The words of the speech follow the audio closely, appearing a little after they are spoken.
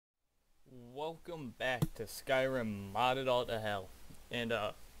Welcome back to Skyrim modded all to hell. And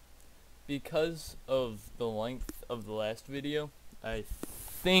because of the length of the last video, I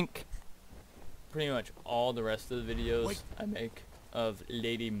think pretty much all the rest of the videos I make of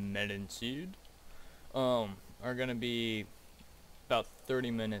Lady Melon are gonna be about 30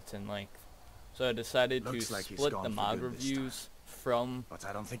 minutes in length. So I decided to split the mod reviews from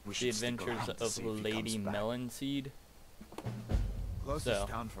the adventures of Lady Melon. Closest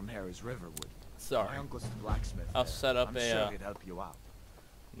town from here is Riverwood. Sorry. My uncle's the blacksmith. I'll set up I'm a sure he'd help you out.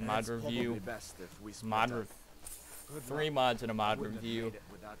 mod review. Best if we split up. 3 mods and a mod review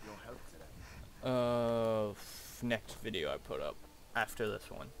Without your help today. of next video I put up after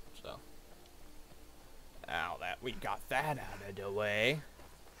this one. So now that we got that out of the way,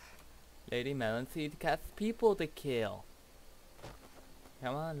 Lady Melonseed has people to kill.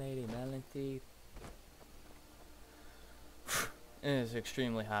 Come on, Lady Melonseed. It is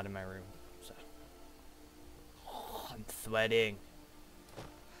extremely hot in my room, so I'm sweating.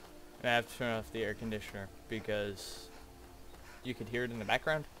 And I have to turn off the air conditioner because you could hear it in the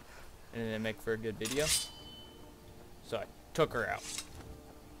background and it didn't make for a good video. So I took her out.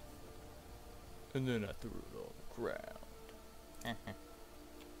 And then I threw it on the ground.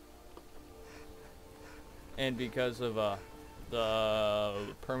 And because of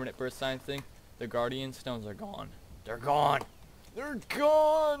the permanent birth sign thing, the guardian stones are gone. They're gone! They're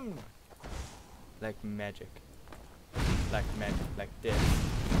gone! Like magic. Like magic, like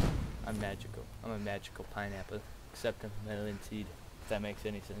death. I'm magical. I'm a magical pineapple. Except I'm a melon seed, if that makes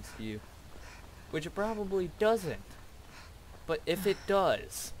any sense to you. Which it probably doesn't. But if it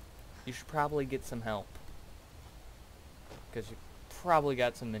does, you should probably get some help. Because you probably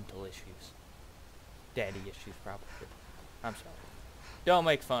got some mental issues. Daddy issues, probably. I'm sorry. Don't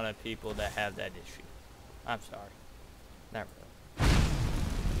make fun of people that have that issue. I'm sorry. Not really.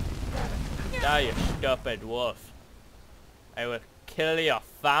 Die, you stupid wolf. I will kill your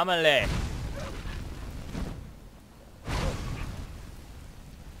family.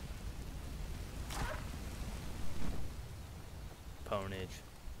 Ponage.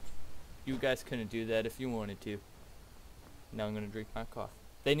 You guys couldn't do that if you wanted to. Now I'm gonna drink my coffee.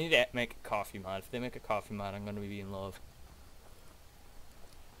 They need to make a coffee mod. If they make a coffee mod, I'm gonna be in love.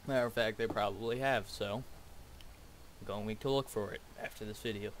 Matter of fact, they probably have, so I'm going to look for it after this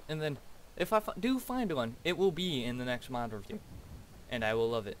video. And then, if I do find one, it will be in the next mod review. And I will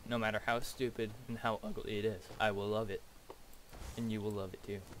love it, no matter how stupid and how ugly it is. I will love it. And you will love it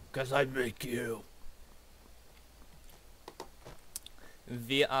too. Because I make you.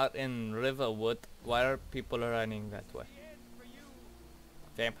 We are in Riverwood. Why are people running that way?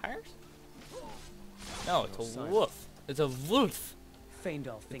 Vampires? No, it's a wolf. It's a wolf.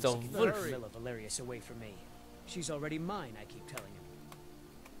 Faendal thinks he can keep Camilla Valerius away from me. She's already mine, I keep telling him.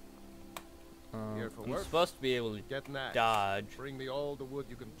 Here for I'm work? supposed to be able to Get an axe. dodge. Bring me all the wood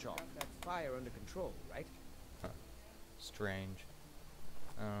you can chop. That fire under control, right? Strange.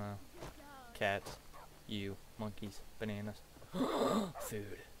 I don't know. Cats. You. Monkeys. Bananas.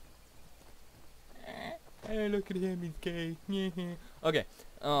 Food. Hey, look at him, he's gay. Okay.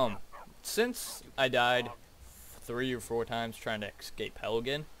 Since I died 3 or 4 times trying to escape hell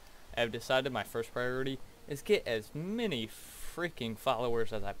again, I've decided my first priority is get as many freaking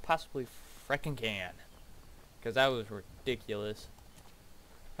followers as I possibly freaking can. Because that was ridiculous.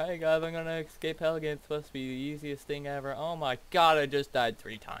 Hey guys, I'm gonna escape hell again. It's supposed to be the easiest thing ever. Oh my god, I just died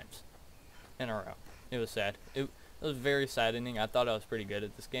 3 times in a row. It was sad. It was very saddening. I thought I was pretty good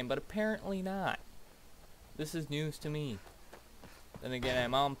at this game, but apparently not. This is news to me. Then again,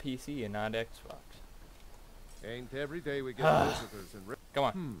 I'm on PC and not Xbox. Ain't every day we get visitors and Come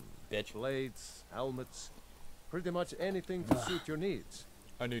on, bitch. blades, helmets, pretty much anything to suit your needs.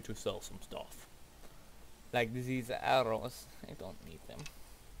 I need to sell some stuff. Like these arrows. I don't need them.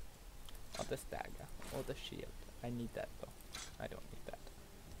 Or the dagger. Or the shield. I need that though. I don't need that.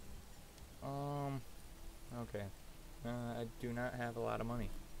 Okay. I do not have a lot of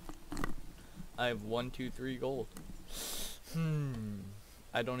money. I have 1, 2, 3 gold.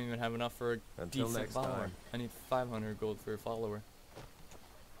 I don't even have enough for a decent follower. I need 500 gold for a follower.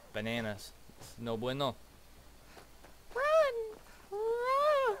 Bananas. It's no bueno. Run!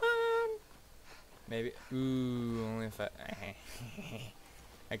 Run! Maybe. Ooh, only if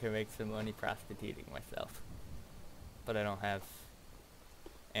I can make some money prostituting myself. But I don't have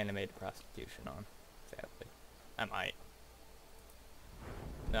animated prostitution on, sadly. I might.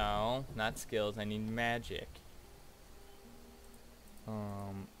 No, not skills. I need magic.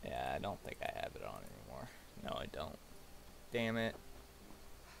 Yeah, I don't think I have it on anymore. No, I don't. Damn it.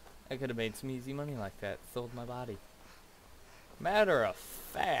 I could have made some easy money like that. Sold my body. Matter of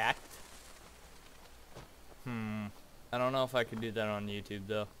fact, I don't know if I could do that on YouTube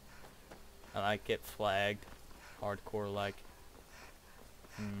though. I might get flagged. Hardcore like.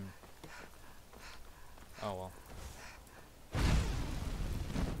 Oh well.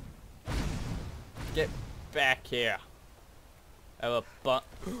 Get back here. I have a butt.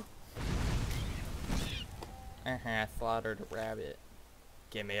 I slaughtered a rabbit.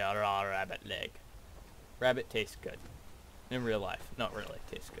 Give me a raw rabbit leg. Rabbit tastes good. In real life. Not really.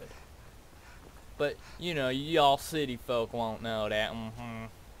 Tastes good. But, you know, y'all city folk won't know that.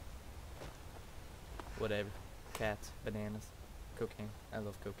 Whatever. Cats. Bananas. Cocaine. I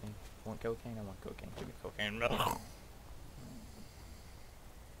love cocaine. Want cocaine? I want cocaine. Give me cocaine.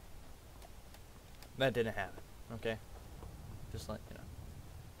 That didn't happen. Okay? Just let you know.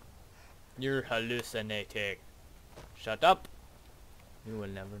 You're hallucinating. Shut up. You will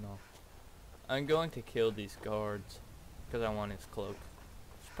never know. I'm going to kill these guards because I want his cloak.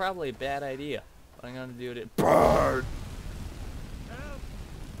 It's probably a bad idea, but I'm going to do it. Burn!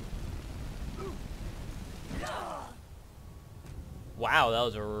 Wow, that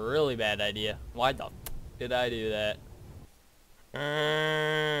was a really bad idea. Why the f did I do that?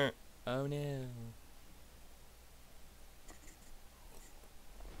 Oh no.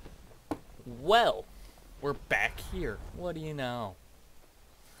 Well, we're back here. What do you know?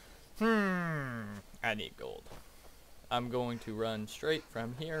 I need gold. I'm going to run straight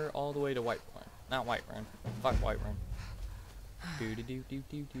from here all the way to Whiterun. Not Whiterun. Fuck Whiterun.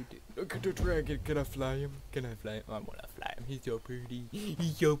 Look at the dragon. Can I fly him? Can I fly him? I wanna fly him. He's so pretty.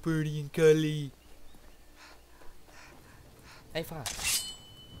 He's so pretty and cuddly. Hey, fly.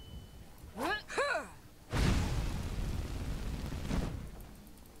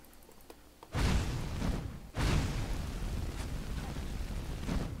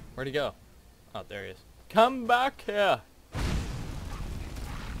 Where'd he go? Oh, there he is. Come back here!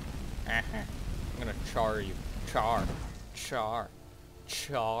 I'm gonna char you. Char. Char.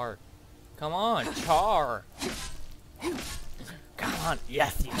 Char. Come on, char! Come on!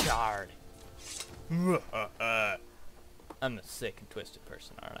 Yes, you charred! I'm a sick and twisted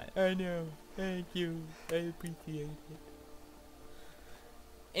person, aren't I? I know. Thank you. I appreciate it.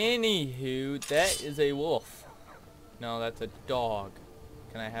 Anywho, that is a wolf. No, that's a dog.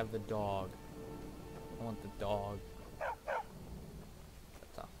 Can I have the dog? I want the dog.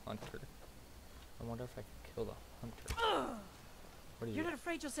 That's a hunter. I wonder if I can kill the hunter. What are you? You're not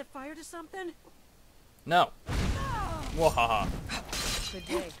afraid you'll set fire to something? No. Wahaha. Good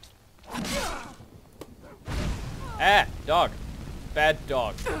day. Ah, dog. Bad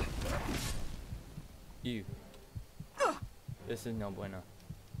dog. You. This is no bueno.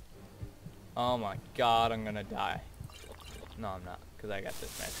 Oh my god, I'm gonna die. No, I'm not, because I got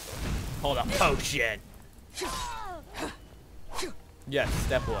this magical. Hold on, potion! Yes,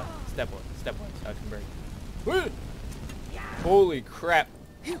 step one, step one, step one, so I can break. Holy crap.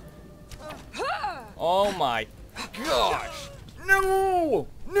 Oh my gosh! No!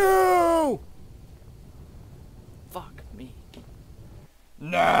 No! Fuck me.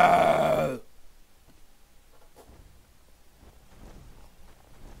 No!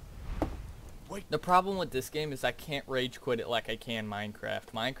 The problem with this game is I can't rage quit it like I can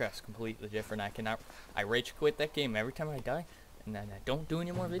Minecraft. Minecraft's completely different. I rage quit that game every time I die, and then I don't do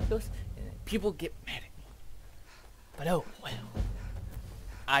any more videos, and then people get mad at me. But oh well.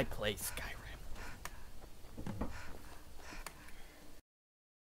 I play Skyrim.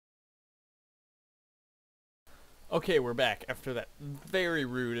 Okay, we're back after that very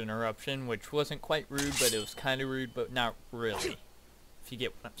rude interruption, which wasn't quite rude, but it was kind of rude, but not really. If you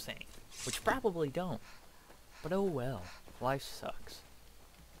get what I'm saying. Which you probably don't. But oh well. Life sucks.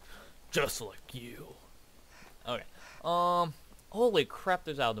 Just like you. Okay. Holy crap,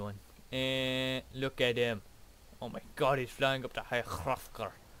 there's Alduin. And look at him. Oh my god, he's flying up to High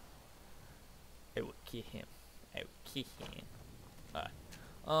Hrothgar. I will kill him. I will kill him. Alright.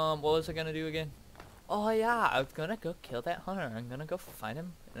 What was I gonna do again? Oh yeah, I was gonna go kill that hunter. I'm gonna go find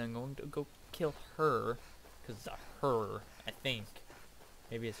him, and I'm going to go kill her. Cause it's a her, I think.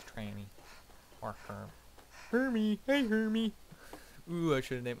 Maybe it's Tranny. Or Herm. Hermie! Hey Hermie! Ooh, I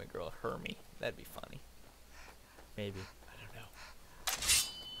should have named my girl Hermie. That'd be funny. Maybe. I don't know.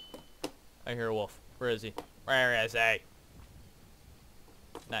 I hear a wolf. Where is he? Where is he?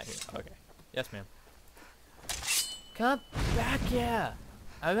 Not here. Okay. Yes, ma'am. Come back here!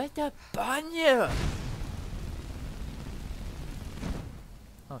 I'm at to burn you!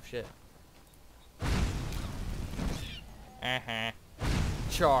 Oh shit. Uh-huh.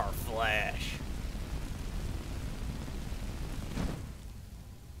 Char flash.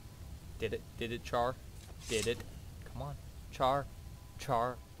 Did it char? Did it? Come on. Char.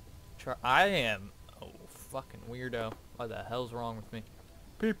 Char. Char. I am. Oh, fucking weirdo. What the hell's wrong with me?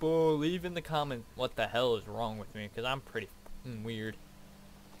 People, leave in the comments what the hell is wrong with me, because I'm pretty weird.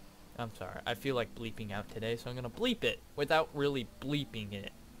 I'm sorry. I feel like bleeping out today, so I'm gonna bleep it without really bleeping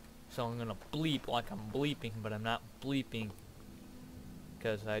it. So I'm gonna bleep like I'm bleeping, but I'm not bleeping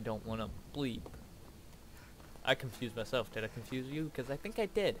because I don't want to bleep. I confused myself. Did I confuse you? Because I think I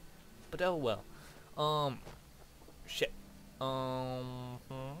did. But oh well. Shit.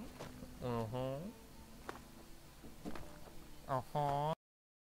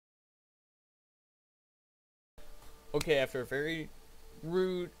 Okay, after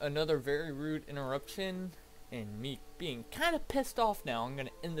another very rude interruption, and me being kind of pissed off now, I'm gonna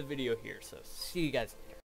end the video here. So see you guys later.